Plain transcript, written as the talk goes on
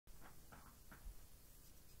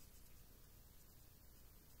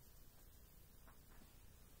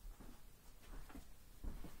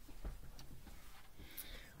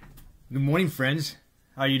Good morning, friends.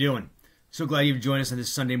 How are you doing? So glad you've joined us on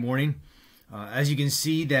this Sunday morning. As you can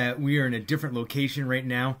see that we are in a different location right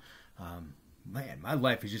now. Man, my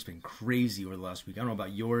life has just been crazy over the last week. I don't know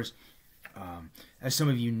about yours. As some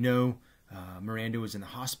of you know, Miranda was in the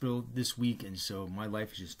hospital this week, and so my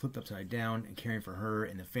life is just flipped upside down and caring for her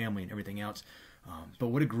and the family and everything else. But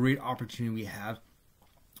what a great opportunity we have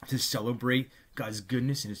to celebrate God's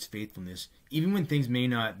goodness and His faithfulness, even when things may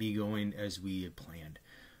not be going as we had planned.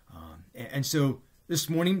 And so this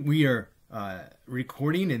morning we are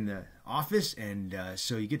recording in the office, and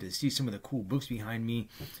so you get to see some of the cool books behind me,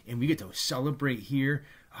 and we get to celebrate here.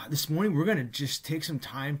 This morning we're going to just take some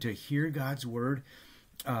time to hear God's Word,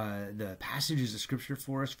 the passages of Scripture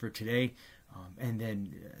for us for today, and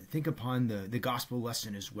then think upon the gospel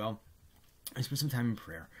lesson as well, and spend some time in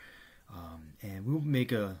prayer. And we'll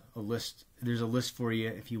make a list. There's a list for you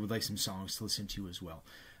if you would like some songs to listen to as well.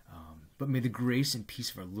 But may the grace and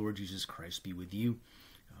peace of our Lord Jesus Christ be with you.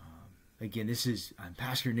 Again, I'm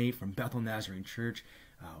Pastor Nate from Bethel Nazarene Church.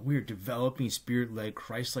 We are developing Spirit-led,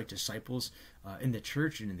 Christ-like disciples in the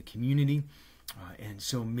church and in the community. And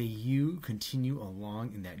so may you continue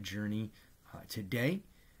along in that journey today.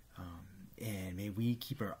 And may we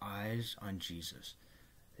keep our eyes on Jesus.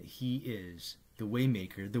 He is the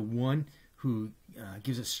Waymaker, the one who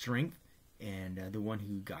gives us strength, and the one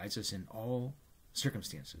who guides us in all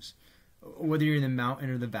circumstances. Whether you're in the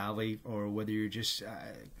mountain or the valley, or whether you're just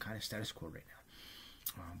kind of status quo right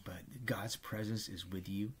now. But God's presence is with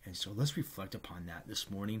you. And so let's reflect upon that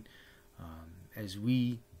this morning as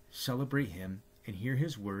we celebrate Him and hear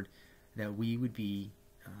His word, that we would be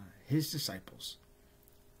His disciples.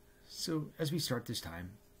 So as we start this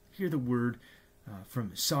time, hear the word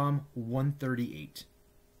from Psalm 138.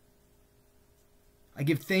 I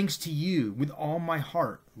give thanks to you with all my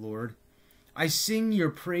heart, Lord. I sing your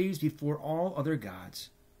praise before all other gods.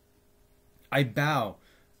 I bow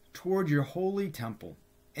toward your holy temple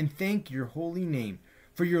and thank your holy name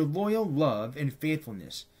for your loyal love and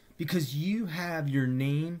faithfulness, because you have your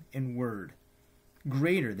name and word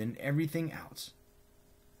greater than everything else.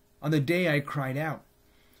 On the day I cried out,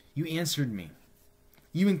 you answered me.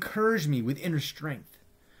 You encouraged me with inner strength.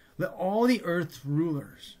 Let all the earth's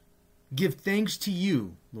rulers give thanks to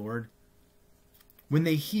you, Lord, when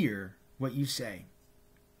they hear what you say.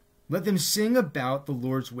 Let them sing about the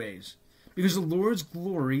Lord's ways, because the Lord's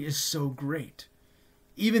glory is so great.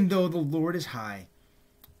 Even though the Lord is high,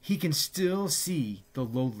 He can still see the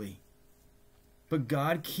lowly. But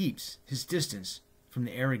God keeps His distance from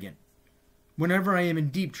the arrogant. Whenever I am in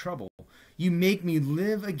deep trouble, you make me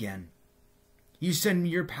live again. You send me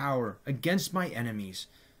your power against my enemies,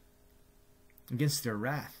 against their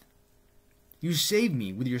wrath. You save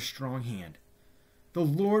me with your strong hand. The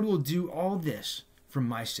Lord will do all this for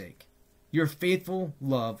my sake. Your faithful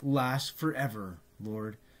love lasts forever,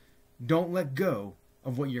 Lord. Don't let go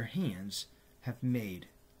of what your hands have made.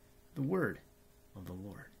 The word of the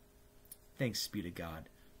Lord. Thanks be to God.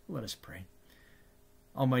 Let us pray.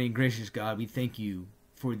 Almighty and gracious God, we thank you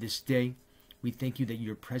for this day. We thank you that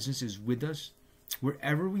your presence is with us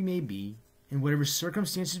wherever we may be, in whatever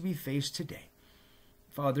circumstances we face today.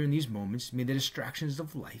 Father, in these moments, may the distractions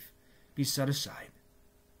of life be set aside.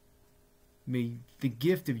 May the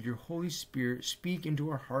gift of your Holy Spirit speak into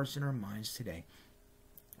our hearts and our minds today.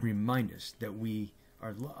 Remind us that we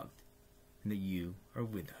are loved and that you are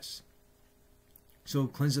with us. So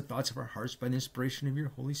cleanse the thoughts of our hearts by the inspiration of your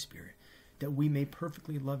Holy Spirit, that we may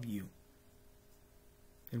perfectly love you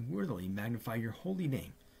and worthily magnify your holy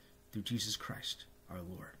name through Jesus Christ, our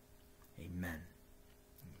Lord. Amen.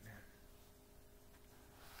 Amen.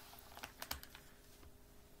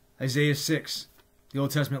 Isaiah 6. The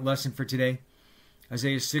Old Testament lesson for today,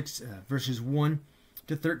 Isaiah 6, verses 1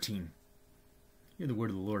 to 13. Hear the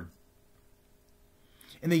word of the Lord.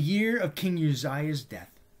 In the year of King Uzziah's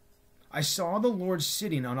death, I saw the Lord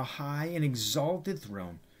sitting on a high and exalted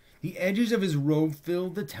throne. The edges of his robe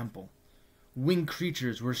filled the temple. Winged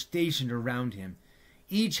creatures were stationed around him.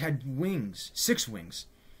 Each had wings, 6 wings.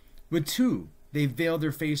 With 2 they veiled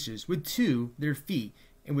their faces, with 2 their feet,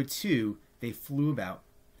 and with 2 they flew about.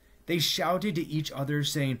 They shouted to each other,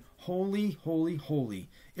 saying, Holy, holy, holy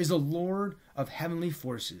is the Lord of heavenly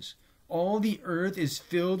forces. All the earth is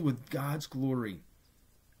filled with God's glory.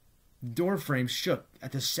 Door frames shook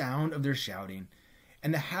at the sound of their shouting,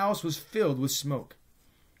 and the house was filled with smoke.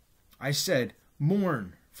 I said,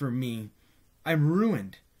 Mourn for me. I'm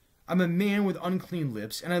ruined. I'm a man with unclean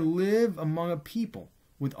lips, and I live among a people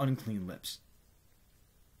with unclean lips.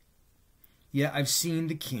 Yet I've seen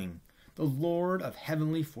the King, the Lord of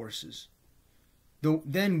heavenly forces.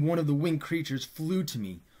 Then one of the winged creatures flew to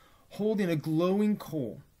me, holding a glowing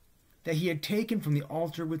coal. that he had taken from the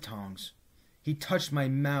altar with tongs. He touched my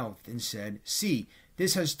mouth and said, "See,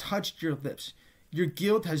 this has touched your lips. Your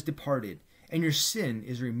guilt has departed, and your sin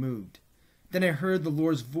is removed." Then I heard the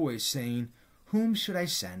Lord's voice saying, "Whom should I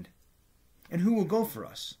send? And who will go for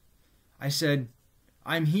us?" I said,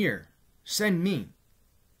 "I'm here. Send me."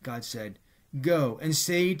 God said, "Go and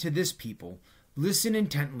say to this people, listen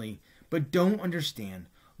intently, but don't understand.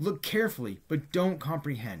 Look carefully, but don't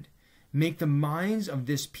comprehend. Make the minds of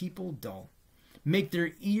this people dull. Make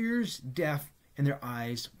their ears deaf and their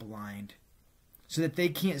eyes blind, so that they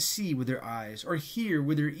can't see with their eyes, or hear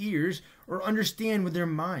with their ears, or understand with their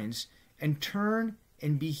minds, and turn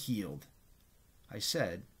and be healed." I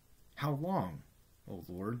said, "How long, O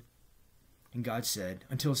Lord?" And God said,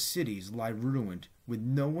 "Until cities lie ruined, with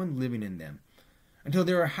no one living in them, until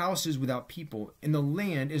there are houses without people, and the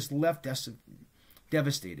land is left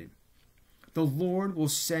devastated. The Lord will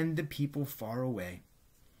send the people far away,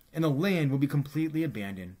 and the land will be completely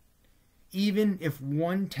abandoned. Even if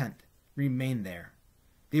 1/10 remain there,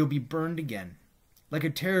 they will be burned again, like a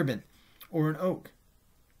terebinth or an oak,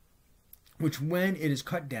 which when it is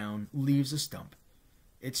cut down leaves a stump.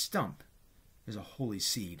 Its stump is a holy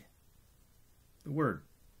seed." The word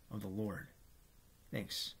of the Lord.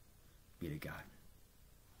 Thanks be to God.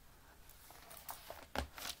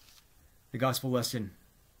 The gospel lesson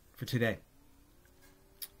for today.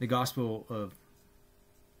 The Gospel of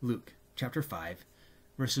Luke, chapter 5,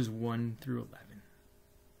 verses 1 through 11.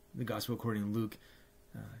 The Gospel according to Luke,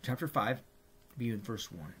 chapter 5, beginning with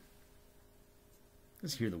verse 1.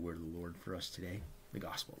 Let's hear the word of the Lord for us today, the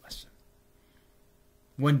gospel lesson.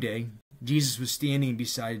 One day, Jesus was standing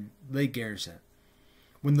beside Lake Gennesaret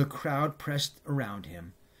when the crowd pressed around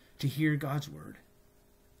him to hear God's word.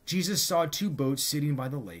 Jesus saw 2 boats sitting by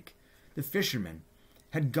the lake. The fishermen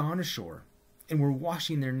had gone ashore and were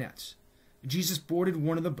washing their nets. Jesus boarded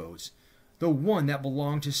one of the boats, the one that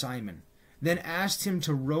belonged to Simon, then asked him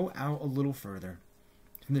to row out a little further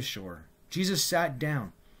from the shore. Jesus sat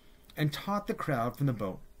down and taught the crowd from the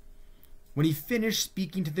boat. When he finished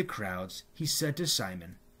speaking to the crowds, he said to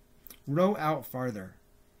Simon, "Row out farther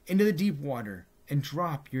into the deep water and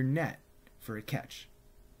drop your net for a catch."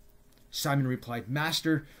 Simon replied,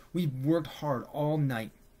 "Master, we've worked hard all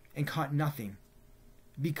night and caught nothing.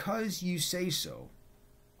 Because you say so,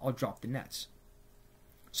 I'll drop the nets."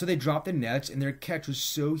 So they dropped the nets, and their catch was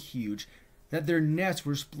so huge that their nets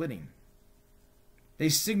were splitting. They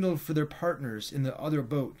signaled for their partners in the other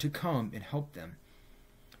boat to come and help them.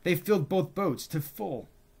 They filled both boats to full,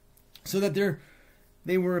 so that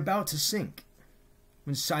they were about to sink.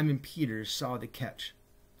 When Simon Peter saw the catch,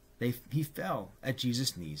 he fell at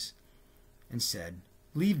Jesus' knees and said,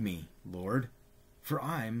 "Leave me, Lord, for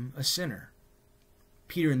I'm a sinner."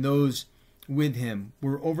 Peter and those with him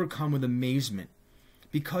were overcome with amazement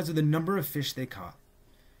because of the number of fish they caught.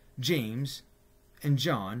 James and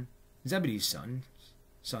John, Zebedee's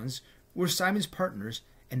sons, were Simon's partners,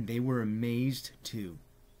 and they were amazed too.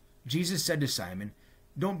 Jesus said to Simon,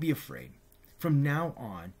 "Don't be afraid. From now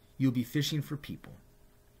on, you'll be fishing for people."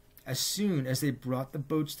 As soon as they brought the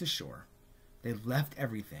boats to shore, they left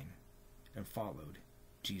everything and followed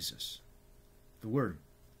Jesus. The word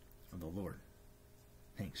of the Lord.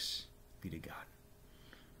 Thanks be to God.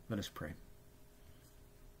 Let us pray.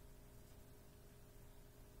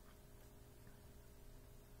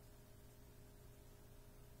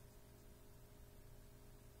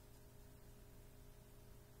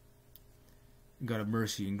 God of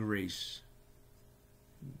mercy and grace,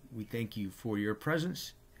 we thank you for your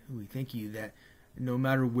presence. We thank you that no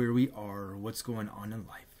matter where we are or what's going on in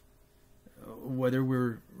life, whether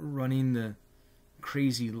we're running the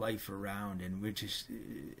crazy life around and we're just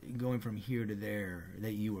going from here to there,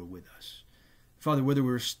 that you are with us. Father, whether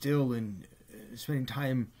we're still and spending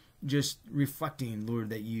time just reflecting, Lord,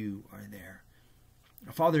 that you are there.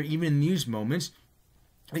 Father, even in these moments,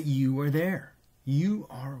 that you are there. You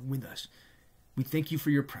are with us. We thank you for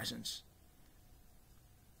your presence.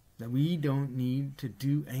 That we don't need to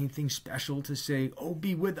do anything special to say, "Oh,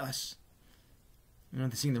 be with us." You don't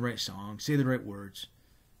have to sing the right song, say the right words.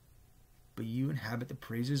 But you inhabit the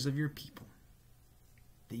praises of your people.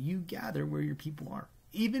 That you gather where your people are.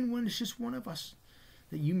 Even when it's just one of us.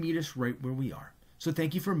 That you meet us right where we are. So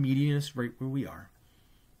thank you for meeting us right where we are.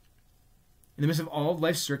 In the midst of all of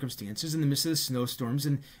life's circumstances, in the midst of the snowstorms,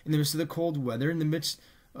 in the midst of the cold weather, in the midst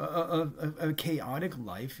of a chaotic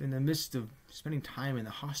life, in the midst of spending time in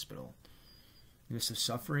the hospital, in the midst of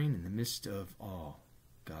suffering, in the midst of all,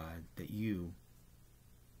 God, that you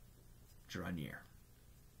draw near.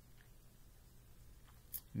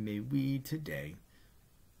 May we today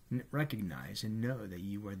recognize and know that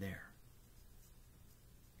you are there.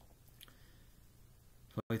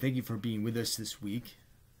 Father, thank you for being with us this week.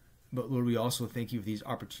 But Lord, we also thank you for these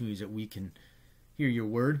opportunities that we can hear your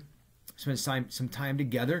word, spend some time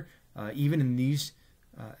together, even in these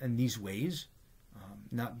ways,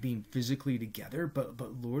 not being physically together, but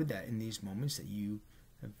Lord, that in these moments that we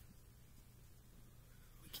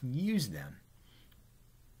can use them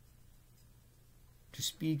to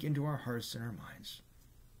speak into our hearts and our minds.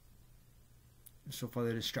 And so, Father,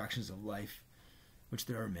 the distractions of life, which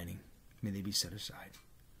there are many, may they be set aside.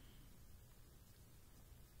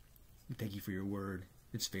 We thank you for your word,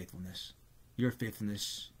 its faithfulness, your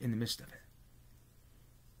faithfulness in the midst of it.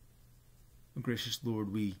 Oh, gracious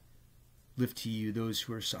Lord, we lift to you those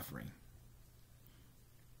who are suffering.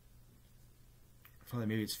 Father,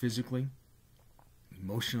 maybe it's physically,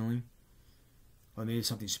 emotionally, or maybe it's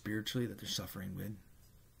something spiritually that they're suffering with.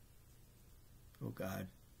 Oh God,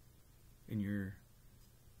 in your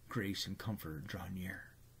grace and comfort, draw near.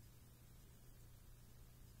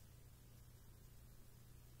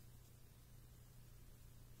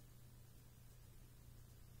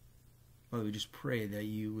 Father, we just pray that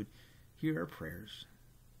you would hear our prayers,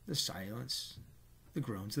 the silence, the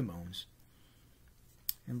groans, the moans,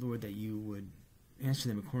 and Lord, that you would answer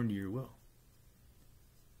them according to your will.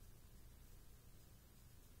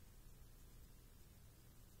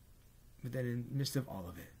 But that in the midst of all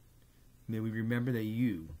of it, may we remember that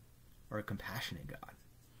you are a compassionate God,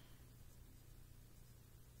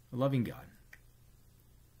 a loving God.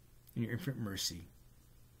 In your infinite mercy,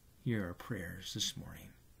 hear our prayers this morning.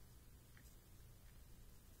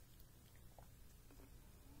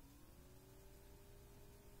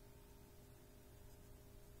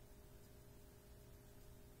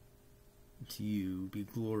 To you be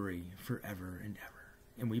glory forever and ever.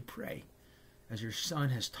 And we pray, as your Son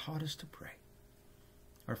has taught us to pray.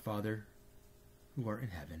 Our Father, who art in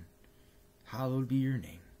heaven, hallowed be your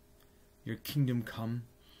name. Your kingdom come,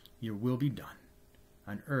 your will be done,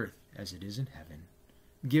 on earth as it is in heaven.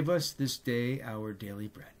 Give us this day our daily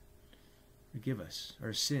bread. Forgive us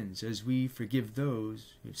our sins as we forgive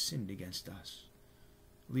those who have sinned against us.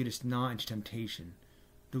 Lead us not into temptation.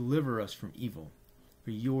 Deliver us from evil. For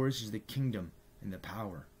yours is the kingdom and the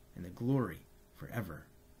power and the glory forever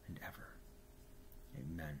and ever.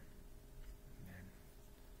 Amen. Amen.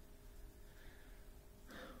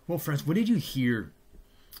 Well, friends, what did you hear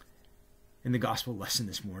in the gospel lesson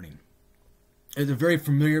this morning? It's a very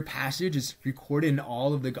familiar passage. It's recorded in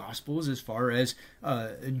all of the gospels as far as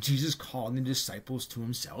Jesus calling the disciples to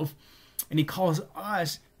himself. And he calls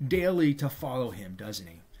us daily to follow him, doesn't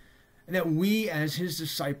he? And that we, as his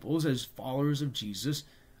disciples, as followers of Jesus,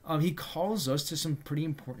 he calls us to some pretty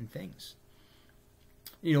important things.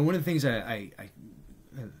 You know, one of the things I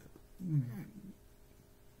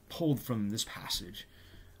pulled from this passage,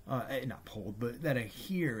 not pulled, but that I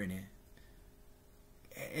hear in it,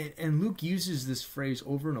 and Luke uses this phrase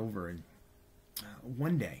over and over, and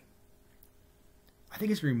one day. I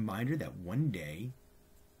think it's a reminder that one day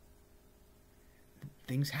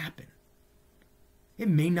things happen. It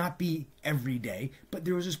may not be every day, but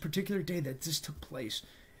there was this particular day that this took place,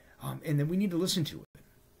 and then we need to listen to it.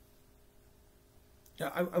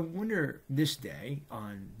 I wonder this day,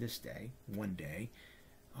 on this day, one day,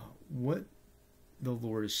 what the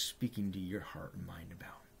Lord is speaking to your heart and mind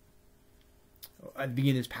about. At the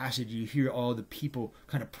beginning of this passage, you hear all the people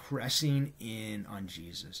kind of pressing in on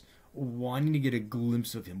Jesus, wanting to get a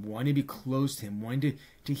glimpse of him, wanting to be close to him, wanting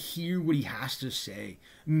to hear what he has to say.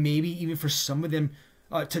 Maybe even for some of them,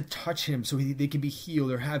 to touch him so they can be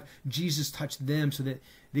healed, or have Jesus touch them so that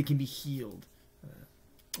they can be healed.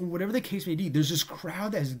 Whatever the case may be, there's this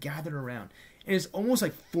crowd that has gathered around, and it's almost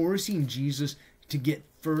like forcing Jesus to get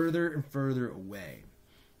further and further away.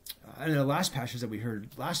 And in the last passage that we heard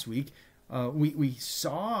last week, we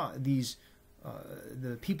saw these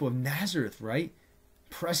the people of Nazareth, right,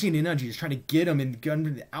 pressing in on Jesus, trying to get him and get him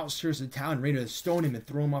to the outskirts of the town, ready to stone him and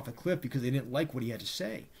throw him off a cliff because they didn't like what he had to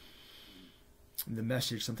say. The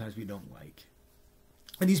message sometimes we don't like.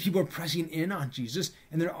 And these people are pressing in on Jesus,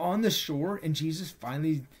 and they're on the shore, and Jesus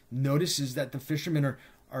finally notices that the fishermen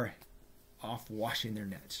are off washing their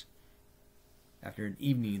nets. After an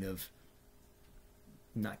evening of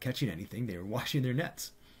not catching anything, they were washing their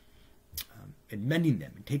nets and mending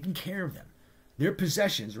them and taking care of them. Their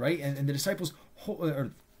possessions, right? And the disciples,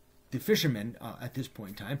 or the fishermen at this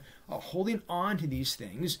point in time, are holding on to these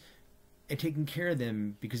things and taking care of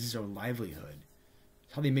them because it's their livelihood.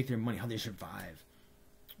 It's how they make their money, how they survive.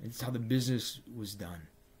 It's how the business was done.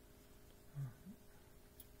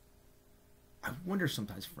 I wonder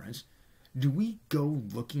sometimes, friends, do we go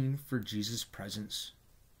looking for Jesus' presence?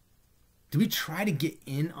 Do we try to get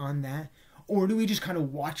in on that? Or do we just kind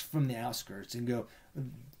of watch from the outskirts and go,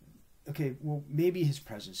 okay, well, maybe his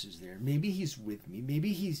presence is there. Maybe he's with me.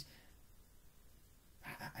 Maybe he's...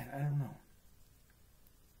 I don't know.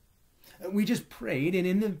 We just prayed, and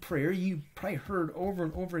in the prayer, you probably heard over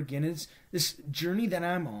and over again, it's this journey that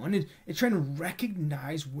I'm on. It's trying to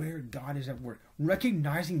recognize where God is at work,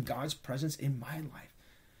 recognizing God's presence in my life,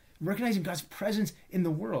 recognizing God's presence in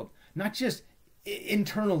the world, not just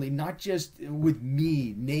internally, not just with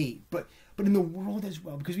me, Nate, but in the world as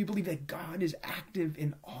well, because we believe that God is active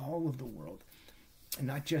in all of the world, and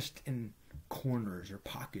not just in corners or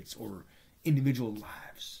pockets or individual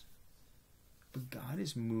lives. But God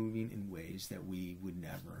is moving in ways that we would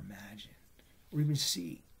never imagine or even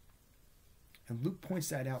see. And Luke points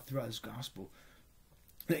that out throughout his gospel,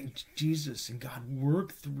 that Jesus and God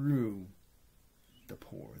work through the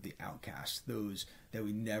poor, the outcasts, those that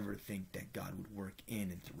we never think that God would work in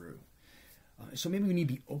and through. So maybe we need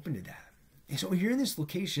to be open to that. And so here in this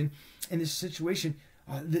location, in this situation,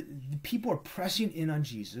 the people are pressing in on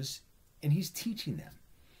Jesus, and he's teaching them.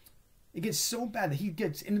 It gets so bad that he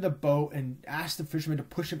gets into the boat and asks the fishermen to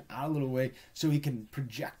push him out a little way so he can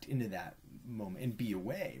project into that moment and be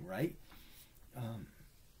away, right?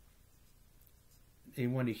 They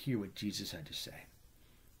wanted to hear what Jesus had to say.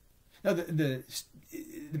 Now, the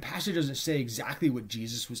passage doesn't say exactly what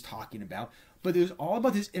Jesus was talking about, but it was all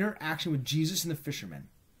about this interaction with Jesus and the fishermen.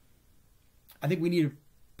 I think we need to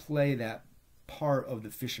play that part of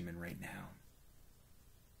the fishermen right now.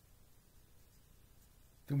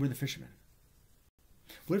 Then we're the fishermen.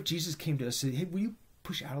 What if Jesus came to us and said, hey, will you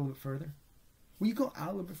push out a little bit further? Will you go out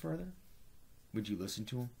a little bit further? Would you listen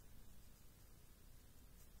to him?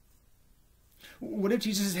 What if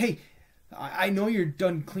Jesus says, hey, I know you're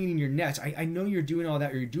done cleaning your nets. I know you're doing all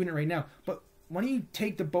that, or you're doing it right now, but why don't you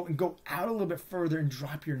take the boat and go out a little bit further and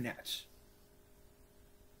drop your nets?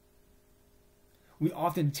 We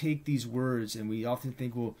often take these words and we often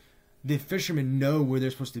think, well, the fishermen know where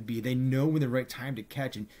they're supposed to be. They know when the right time to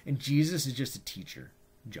catch. And Jesus is just a teacher,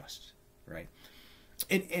 right?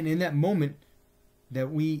 And in that moment,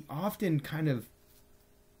 that we often kind of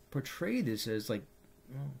portray this as like,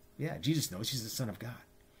 well, yeah, Jesus knows he's the Son of God.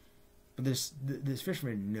 But this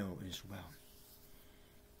fishermen know as well.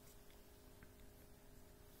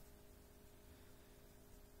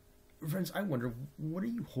 Friends, I wonder, what are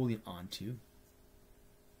you holding on to?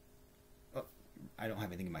 I don't have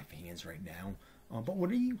anything in my hands right now, but what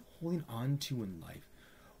are you holding on to in life?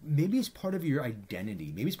 Maybe it's part of your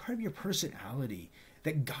identity. Maybe it's part of your personality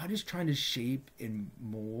that God is trying to shape and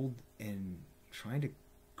mold and trying to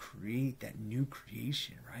create that new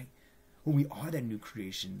creation, right? Well, we are that new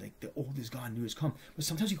creation, like the old is gone, new has come. But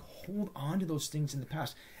sometimes we hold on to those things in the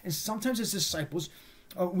past. And sometimes as disciples,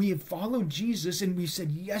 we have followed Jesus and we've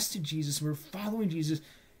said yes to Jesus and we're following Jesus.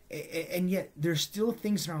 And yet there's still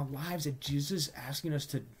things in our lives that Jesus is asking us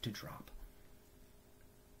to drop,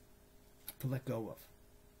 to let go of.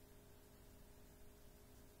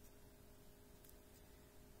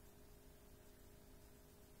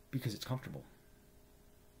 Because it's comfortable.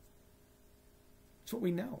 It's what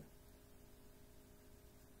we know.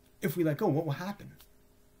 If we let go, what will happen?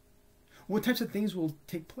 What types of things will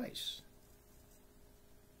take place?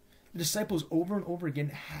 The disciples over and over again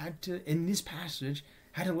had to, in this passage,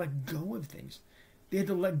 had to let go of things. They had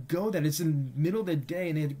to let go that it's in the middle of the day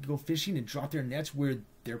and they had to go fishing and drop their nets where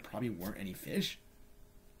there probably weren't any fish.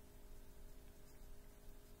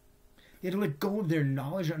 They had to let go of their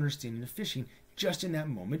knowledge and understanding of fishing just in that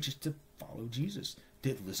moment, just to follow Jesus,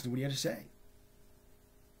 to listen to what he had to say.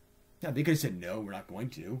 Now, they could have said, no, we're not going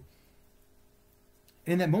to.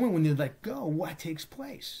 And in that moment when they let go, what takes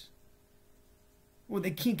place? Well,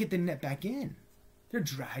 they can't get the net back in. They're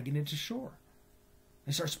dragging it to shore.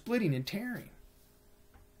 They start splitting and tearing.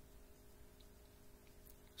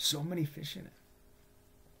 So many fish in it.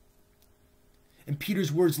 And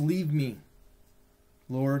Peter's words, leave me,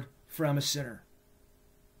 Lord, for I'm a sinner.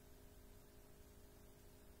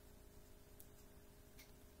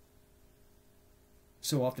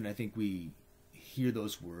 So often I think we hear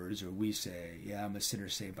those words, or we say, yeah, I'm a sinner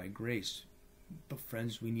saved by grace. But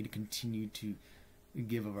friends, we need to continue to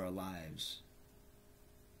give of our lives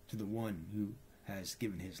to the one who has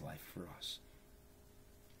given his life for us.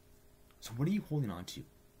 So what are you holding on to?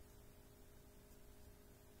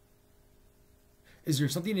 Is there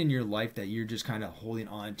something in your life that you're just kind of holding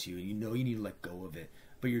on to and you know you need to let go of it,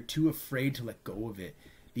 but you're too afraid to let go of it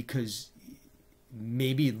because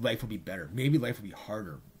maybe life will be better, maybe life will be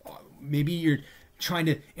harder, maybe you're trying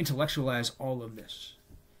to intellectualize all of this?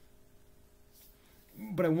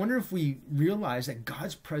 But I wonder if we realize that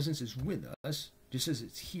God's presence is with us, just as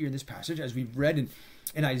it's here in this passage, as we've read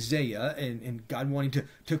in Isaiah, and God wanting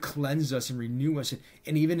to cleanse us and renew us,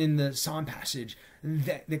 and even in the Psalm passage,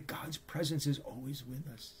 that God's presence is always with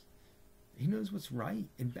us. He knows what's right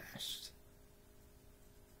and best.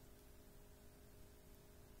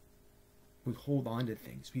 We hold on to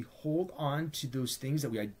things. We hold on to those things that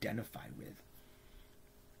we identify with.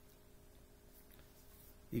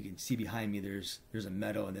 You can see behind me there's a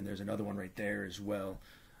medal, and then there's another one right there as well,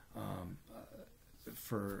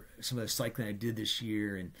 for some of the cycling I did this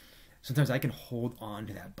year. And sometimes I can hold on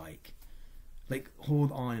to that bike, like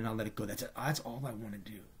hold on and not let it go. That's all I want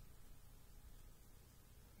to do.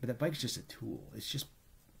 But that bike's just a tool. It's just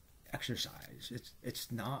exercise.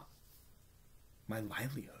 It's not my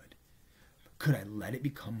livelihood. Could I let it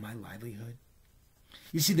become my livelihood?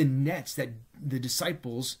 You see, the nets that the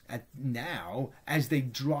disciples now, as they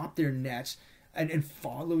dropped their nets and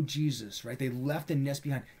followed Jesus, right? They left the nets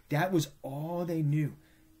behind. That was all they knew.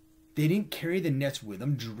 They didn't carry the nets with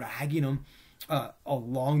them, dragging them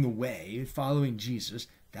along the way, following Jesus.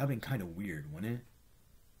 That would have been kind of weird, wouldn't it?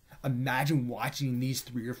 Imagine watching these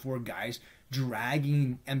 3 or 4 guys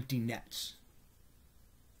dragging empty nets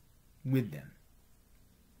with them.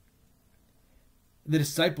 The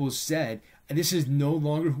disciples said, and this is no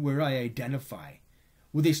longer where I identify.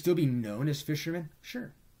 Will they still be known as fishermen?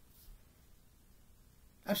 Sure.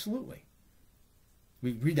 Absolutely.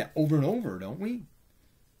 We read that over and over, don't we?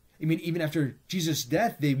 I mean, even after Jesus'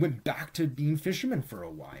 death, they went back to being fishermen for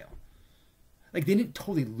a while. Like, they didn't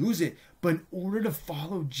totally lose it, but in order to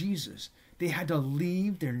follow Jesus, they had to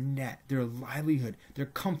leave their net, their livelihood, their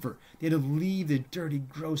comfort. They had to leave the dirty,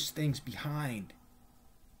 gross things behind.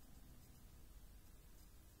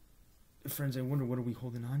 Friends, I wonder, what are we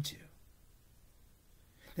holding on to?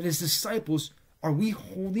 That as disciples, are we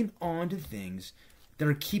holding on to things that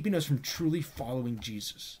are keeping us from truly following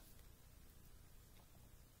Jesus?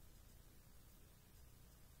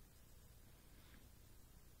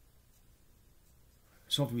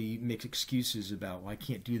 So often we make excuses about, well, I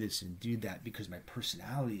can't do this and do that because my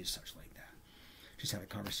personality is such like that. Just had a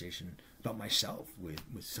conversation about myself with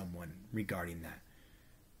someone regarding that.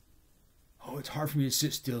 Oh, it's hard for me to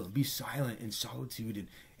sit still and be silent in solitude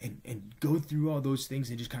and go through all those things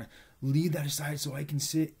and just kind of leave that aside so I can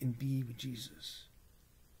sit and be with Jesus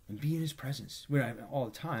and be in his presence, where I'm all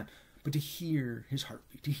the time, but to hear his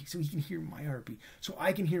heartbeat, so he can hear my heartbeat, so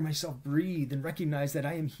I can hear myself breathe and recognize that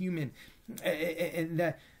I am human, and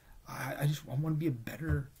that I want to be a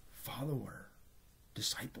better follower,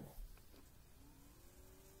 disciple.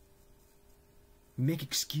 We make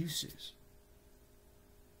excuses.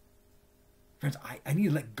 Friends, I need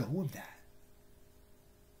to let go of that.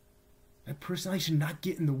 My personality should not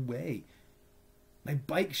get in the way. My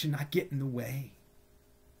bike should not get in the way.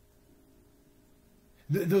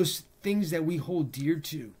 Those things that we hold dear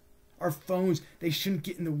to, our phones, they shouldn't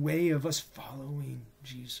get in the way of us following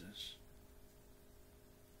Jesus.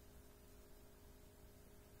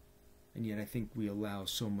 And yet I think we allow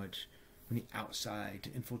so much from the outside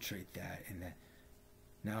to infiltrate that, and that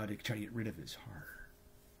now to try to get rid of it is hard.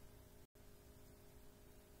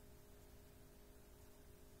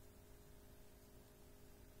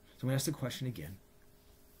 So I'm going to ask the question again.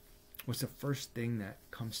 What's the first thing that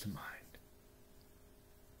comes to mind?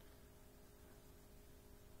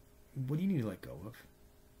 What do you need to let go of?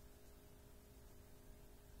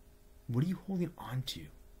 What are you holding on to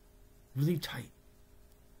really tight?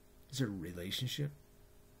 Is there a relationship?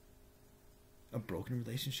 A broken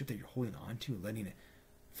relationship that you're holding on to and letting it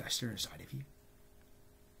fester inside of you?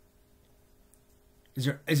 Is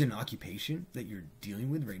it an occupation that you're dealing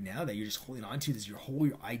with right now that you're just holding on to? Is your whole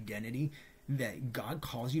identity that God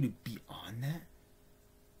calls you to be on that?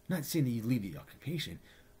 I'm not saying that you leave the occupation,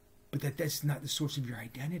 but that's not the source of your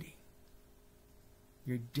identity.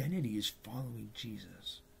 Your identity is following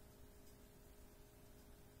Jesus.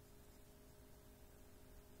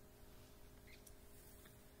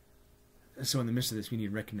 So in the midst of this, we need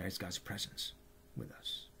to recognize God's presence with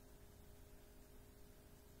us.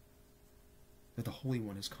 That the Holy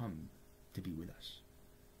One has come to be with us.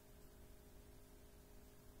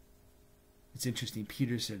 It's interesting,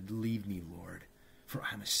 Peter said, "Leave me, Lord, for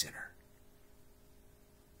I'm a sinner."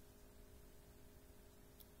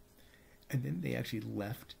 And then they actually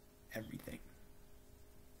left everything.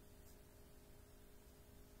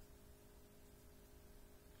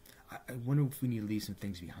 I wonder if we need to leave some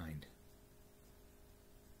things behind.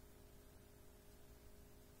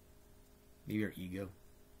 Maybe our ego.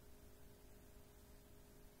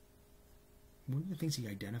 What are the things that you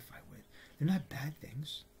identify with? They're not bad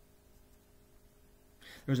things.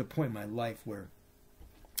 There was a point in my life where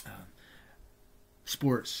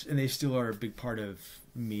sports, and they still are a big part of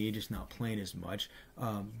me, just not playing as much.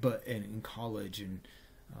 But in college and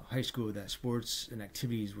high school, that sports and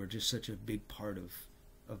activities were just such a big part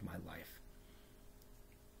of my life.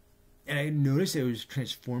 And I noticed it was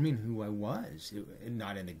transforming who I was,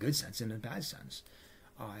 not in a good sense, in a bad sense.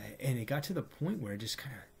 And it got to the point where I just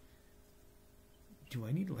kind of, do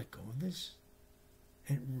I need to let go of this?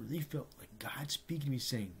 And it really felt like God speaking to me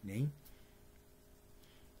saying, Nate,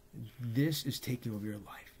 this is taking over your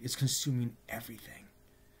life. It's consuming everything.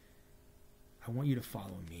 I want you to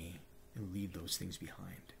follow me and leave those things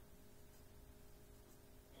behind.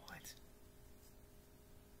 What?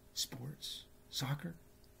 Sports? Soccer?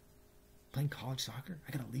 Playing college soccer?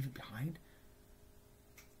 I gotta leave it behind?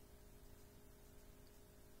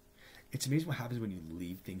 It's amazing what happens when you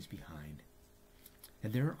leave things behind.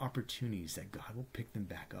 And there are opportunities that God will pick them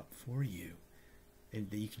back up for you, and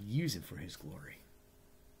that you can use it for His glory.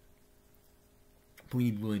 But we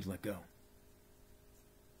need to be willing to let go.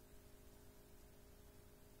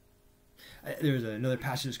 There was another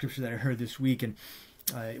passage of scripture that I heard this week, and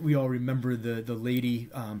we all remember the lady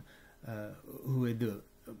who had the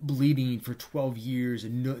bleeding for 12 years,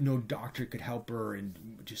 and no doctor could help her,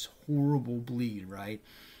 and just horrible bleed, right?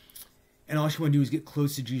 And all she wanted to do was get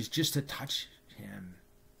close to Jesus, just to touch Him.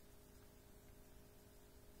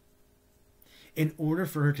 In order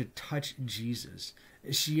for her to touch Jesus,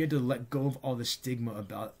 she had to let go of all the stigma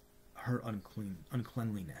about her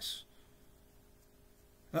uncleanliness.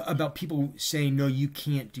 About people saying, no, you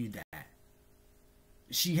can't do that.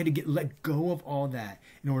 She had to let go of all that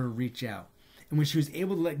in order to reach out. And when she was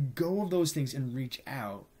able to let go of those things and reach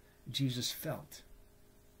out, Jesus felt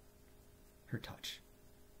her touch.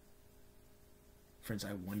 Friends,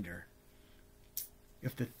 I wonder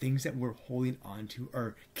if the things that we're holding on to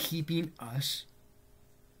are keeping us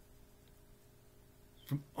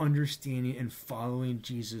from understanding and following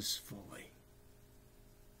Jesus fully.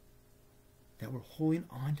 That we're holding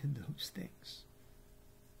on to those things.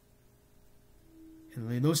 And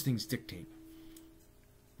letting those things dictate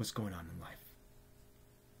what's going on in life.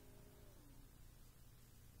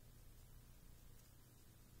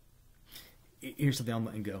 Here's something I'm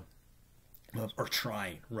letting go. Or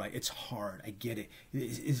trying, right? It's hard. I get it.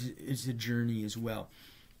 It's a journey as well.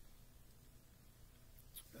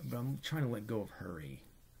 But I'm trying to let go of hurry.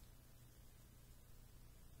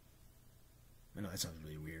 I know that sounds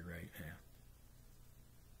really weird, right? Yeah.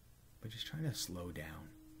 But just trying to slow down.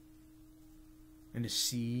 And to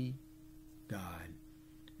see God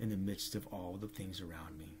in the midst of all the things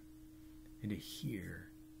around me. And to hear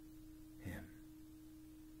Him.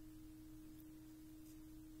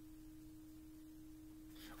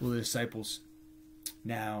 Well, the disciples,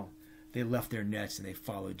 now they left their nets and they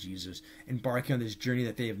followed Jesus, embarking on this journey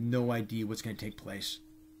that they have no idea what's going to take place.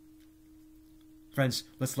 Friends,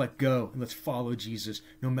 let's let go and let's follow Jesus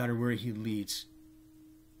no matter where He leads,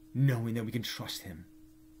 knowing that we can trust Him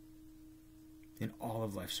in all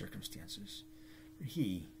of life's circumstances. For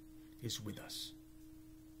He is with us.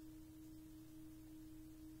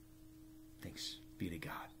 Thanks be to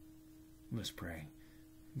God. Let's pray.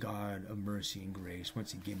 God of mercy and grace,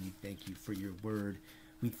 once again, we thank You for Your word.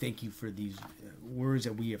 We thank You for these words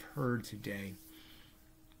that we have heard today.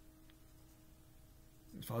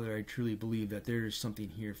 Father, I truly believe that there is something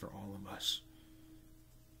here for all of us.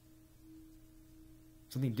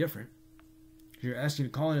 Something different. You're asking,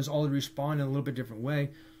 calling us all to respond in a little bit different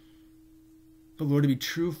way. But Lord, to be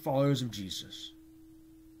true followers of Jesus,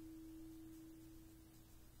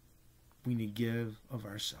 we need to give of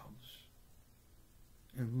ourselves.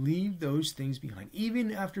 And leave those things behind.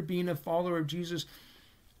 Even after being a follower of Jesus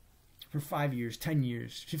for 5 years, 10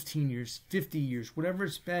 years, 15 years, 50 years, whatever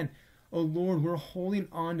it's been. Oh Lord, we're holding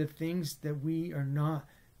on to things that we are not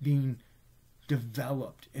being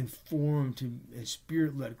developed and formed to as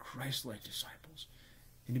Spirit-led, Christ-like disciples.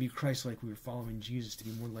 And to be Christ-like, we are following Jesus to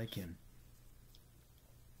be more like Him.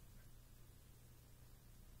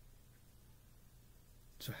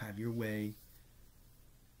 So have Your way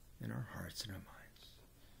in our hearts and our minds.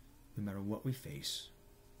 No matter what we face,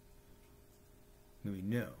 may we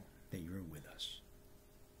know that You are with us.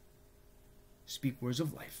 Speak words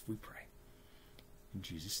of life, we pray. In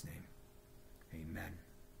Jesus' name, amen.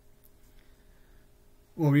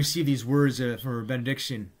 We'll receive these words for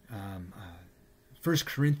benediction. 1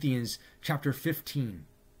 Corinthians chapter 15,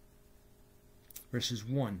 verses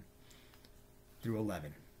 1 through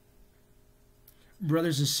 11.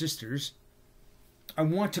 Brothers and sisters, I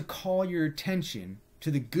want to call your attention to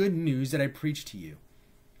the good news that I preached to you,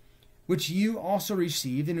 which you also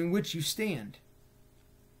received and in which you stand.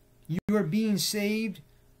 You are being saved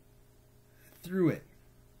through it.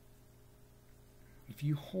 if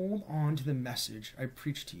you hold on to the message I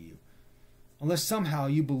preached to you, unless somehow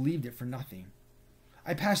you believed it for nothing.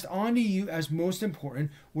 I passed on to you as most important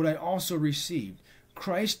what I also received.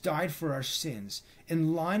 Christ died for our sins,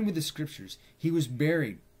 in line with the Scriptures. He was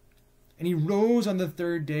buried, and he rose on the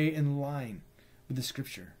third day in line with the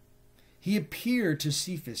Scripture. He appeared to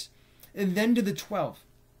Cephas, and then to the 12.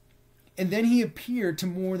 And then he appeared to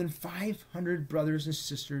more than 500 brothers and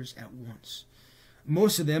sisters at once.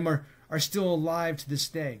 Most of them are still alive to this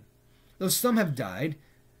day, though some have died.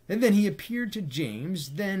 And then he appeared to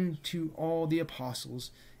James, then to all the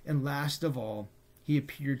apostles, and last of all, he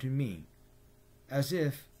appeared to me, as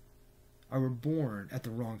if I were born at the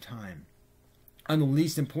wrong time. I'm the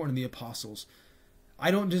least important of the apostles.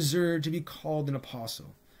 I don't deserve to be called an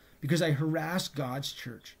apostle, because I harass God's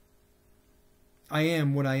church. I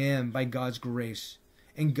am what I am by God's grace,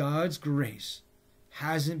 and God's grace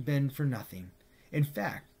hasn't been for nothing. In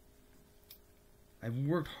fact, I've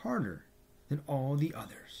worked harder than all the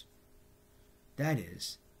others. That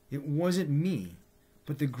is, it wasn't me,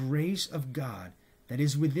 but the grace of God that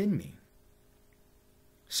is within me.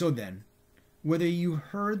 So then, whether you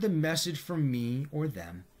heard the message from me or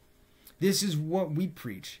them, this is what we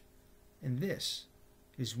preach, and this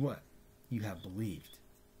is what you have believed.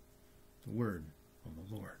 The word of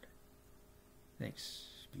the Lord.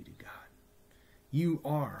 Thanks be to God. You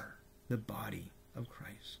are the body of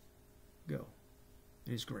Christ. Go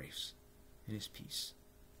in his grace, in his peace.